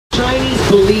Chinese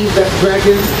believe that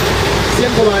dragons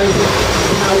symbolize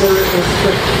power and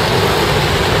strength.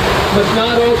 But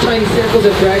not all Chinese temples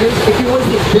have dragons. If you want to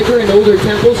see bigger and older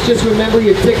temples, just remember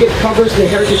your ticket covers the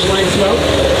Heritage Line as well.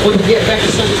 When you get back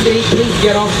to Sunday City, please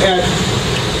get off at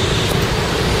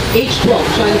H12,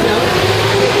 Chinatown.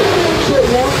 Short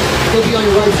walk, will be on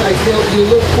your right side still. You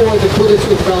look for the Buddhist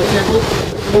with Relic Temple.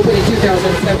 Opened in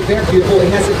 2007, very beautiful.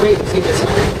 It has a great museum this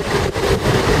summer.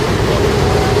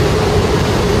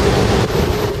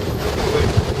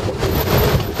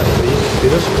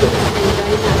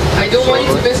 I don't want you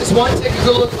to miss this one. Take a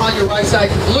good look on your right side.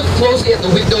 Look closely at the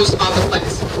windows of the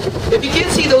flats. If you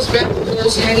can't see those bamboo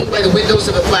poles hanging by the windows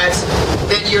of the flats,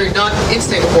 then you're not in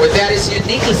Singapore. That is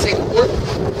uniquely Singapore.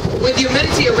 With the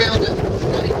humidity around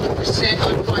 91%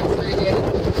 on fine side head,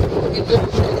 it will be the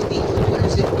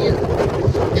corners in here.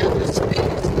 After spinning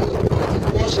it's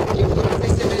wash it, give it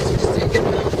 60 minutes, you just take it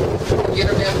out. Get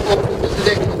her back over the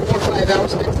deck in 4 or 5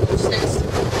 hours, minutes, 6.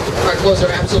 Our clothes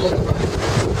are absolutely fine.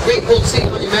 Great old seat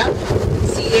on your map.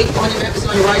 C8 on your map is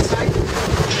on your right side.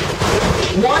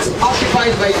 Once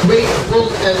occupied by Great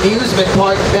World Amusement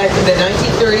Park back in the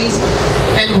 1930s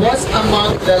and was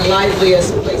among the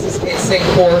liveliest places in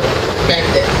Singapore back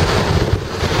then.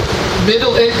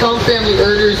 Middle-income family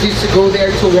earners used to go there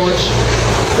to watch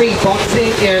free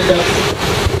boxing and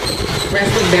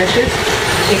wrestling matches,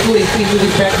 including free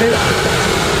movies back then.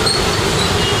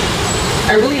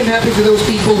 I really am happy for those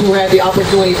people who had the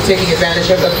opportunity of taking advantage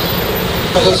of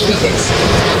those free things.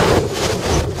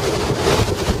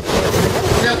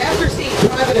 Now, after seeing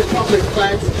private and public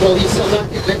flats, well, you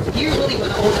selected that you really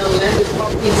want to own a landed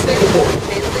property in Singapore.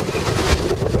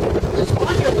 Just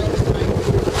on your website,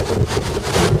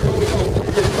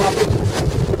 landed property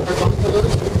or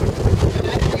bungalows, and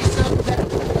actually some of that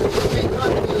may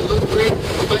not really look great,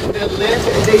 but the land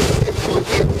that they sit on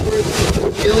is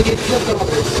worth millions of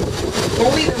dollars.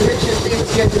 Only the rich and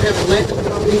famous get to have landed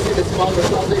properties in the small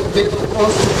republic. Minimum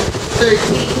cost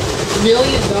 $13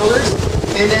 million.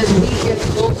 And as we get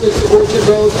closer to Orchard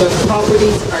Road, the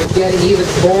properties are getting even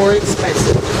more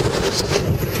expensive.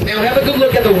 Now have a good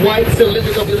look at the white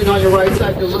cylindrical building on your right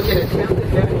side. You're looking at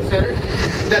Camden Medical Center.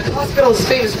 That hospital is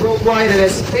famous worldwide and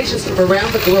has patients from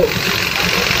around the globe.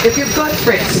 If you've got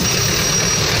friends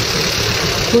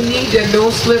who need a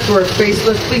nose lift or a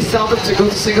facelift, please tell them to go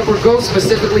to Singapore. Go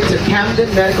specifically to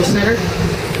Camden Medical Center.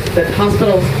 That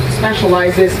hospital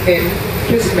specializes in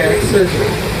cosmetic surgery.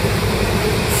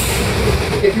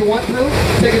 If you want to,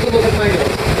 take a good look at my nose.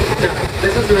 Now,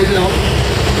 this is original.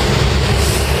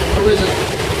 Original.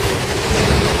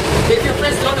 If your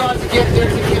friends don't know how to get there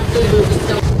to Camden, we'll just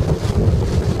tell them.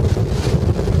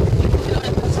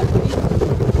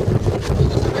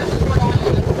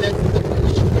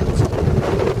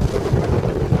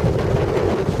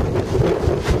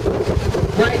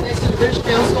 Right next to the British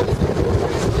Council is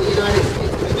the United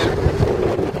States of America.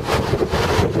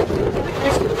 Right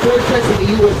next to the fortress of the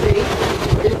USA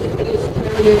is the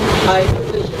Australian High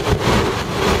Commission.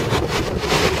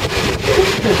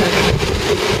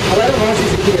 A lot of us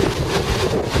is here.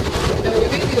 Now we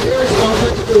may be a very small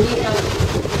country, but we have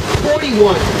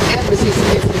 41 embassies in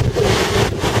Singapore.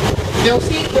 Now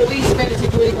seeing policemen and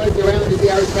security guards around is the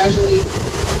average casualty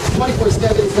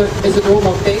 24/7 is a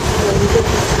normal thing.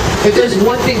 If there's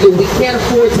one thing that we can't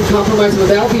afford to compromise with,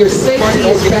 that'll be your safety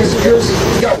as passengers.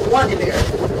 You got one in there.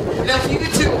 Now, if you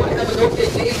too want to have an okay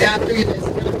named after you,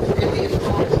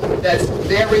 that's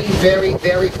very, very,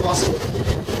 very possible.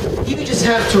 You just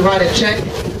have to write a check,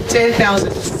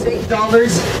 $10,000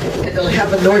 dollars, and they'll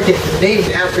have an orchid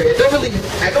named after you.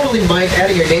 I don't really mind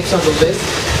adding your names on the list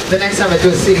the next time I do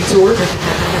a city tour.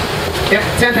 Yep,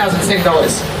 $10,000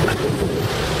 dollars.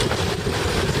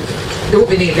 It will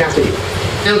be named after you.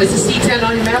 Now this is C10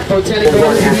 on your map, Botanic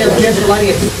Gardens, and we have guest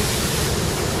lighting.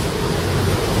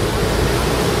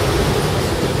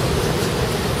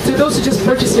 To those who just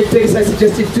purchased your tickets, I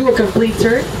suggest you do a complete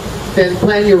turn, then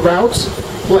plan your routes,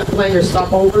 plan your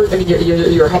stopover, I mean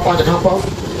your hop on and hop off.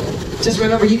 Just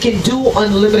remember, you can do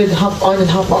unlimited hop on and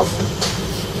hop off.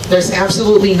 There's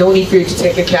absolutely no need for you to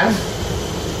take a cab.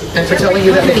 And for telling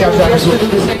you that the cab drivers will do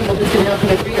the same, well, this can happen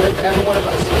to every one of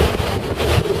us.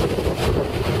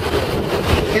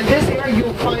 In this area,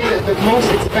 you'll find the most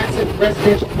expensive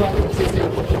residential properties in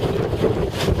Singapore.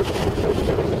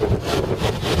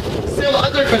 Still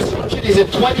under construction is a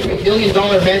 $23 million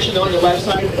mansion on your left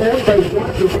side, owned by one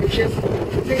of the richest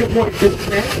Singaporean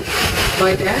businessmen,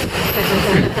 my dad.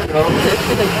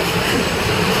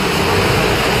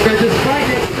 But just right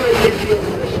next to it is the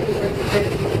official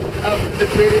representative of the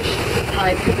British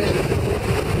High Commission.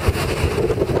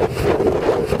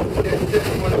 This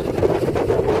one.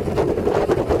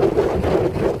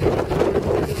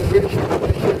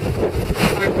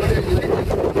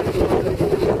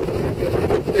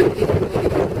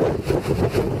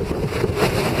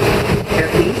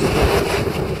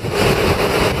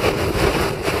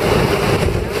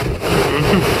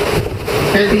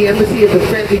 And the embassy is a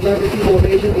friendly, lovely people of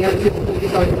Asia. The embassy will put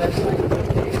this on your website.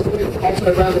 It's also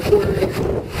around the corner. It's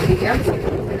the embassy.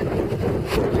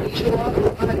 Each one on the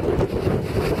website.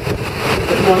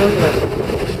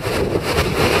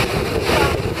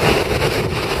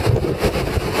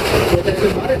 Well, there's a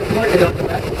lot of department on the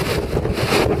back.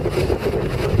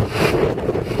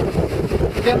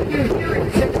 Now, here in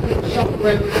the section of the shop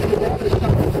around, we're all the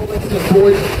shop bullets and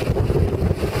boards.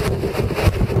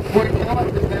 We're now at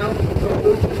the mouth of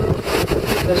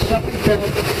the shopping center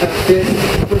has been.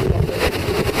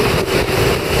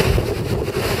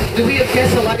 Do we have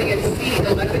guests alighting at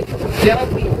C11?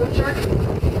 Delphi Orchard?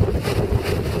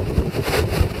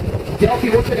 Delphi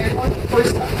Orchard anyone?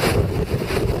 First time.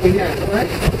 We have, alright?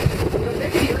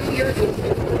 Maybe the earlier,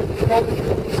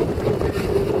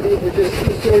 we're just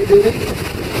two-story building.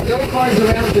 No cars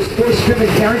around, just horse-driven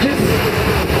carriages.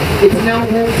 It's now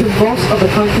home to most of the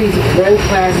country's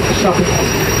world-class shopping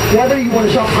malls. Whether you want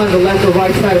to shop on the left or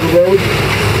right side of the road,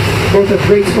 both have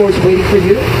great stores waiting for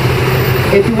you.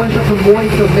 If you want to shop from morning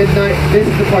till midnight, this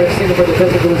is the part of Singapore that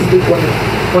doesn't really sleep when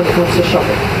it comes to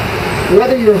shopping.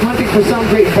 Whether you're hunting for some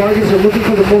great bargains or looking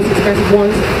for the most expensive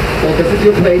ones, well, this is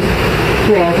your place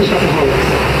for all the shopaholics.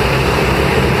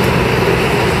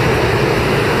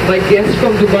 My guests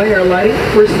from Dubai are alighting.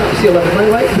 First stop, C11. Am I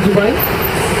right? To Dubai?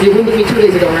 You were with me 2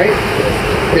 days ago, right?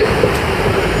 Good.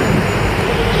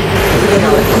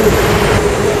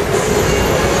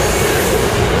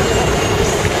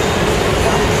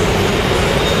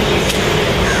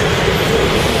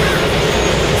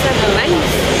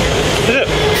 Is it?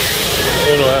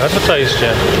 All right, advertised,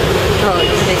 yeah. Oh,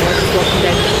 you think that's what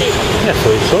they're doing? Yeah, so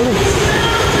it's all.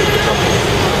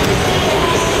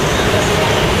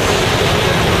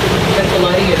 That's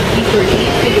alighting at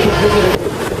E13.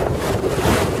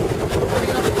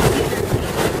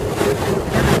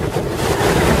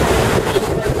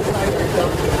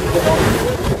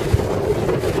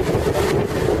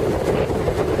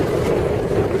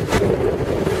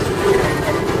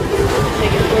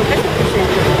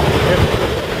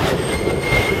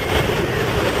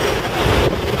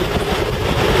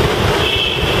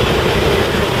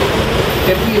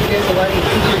 If we have guests alighting at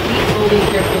E13, only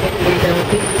careful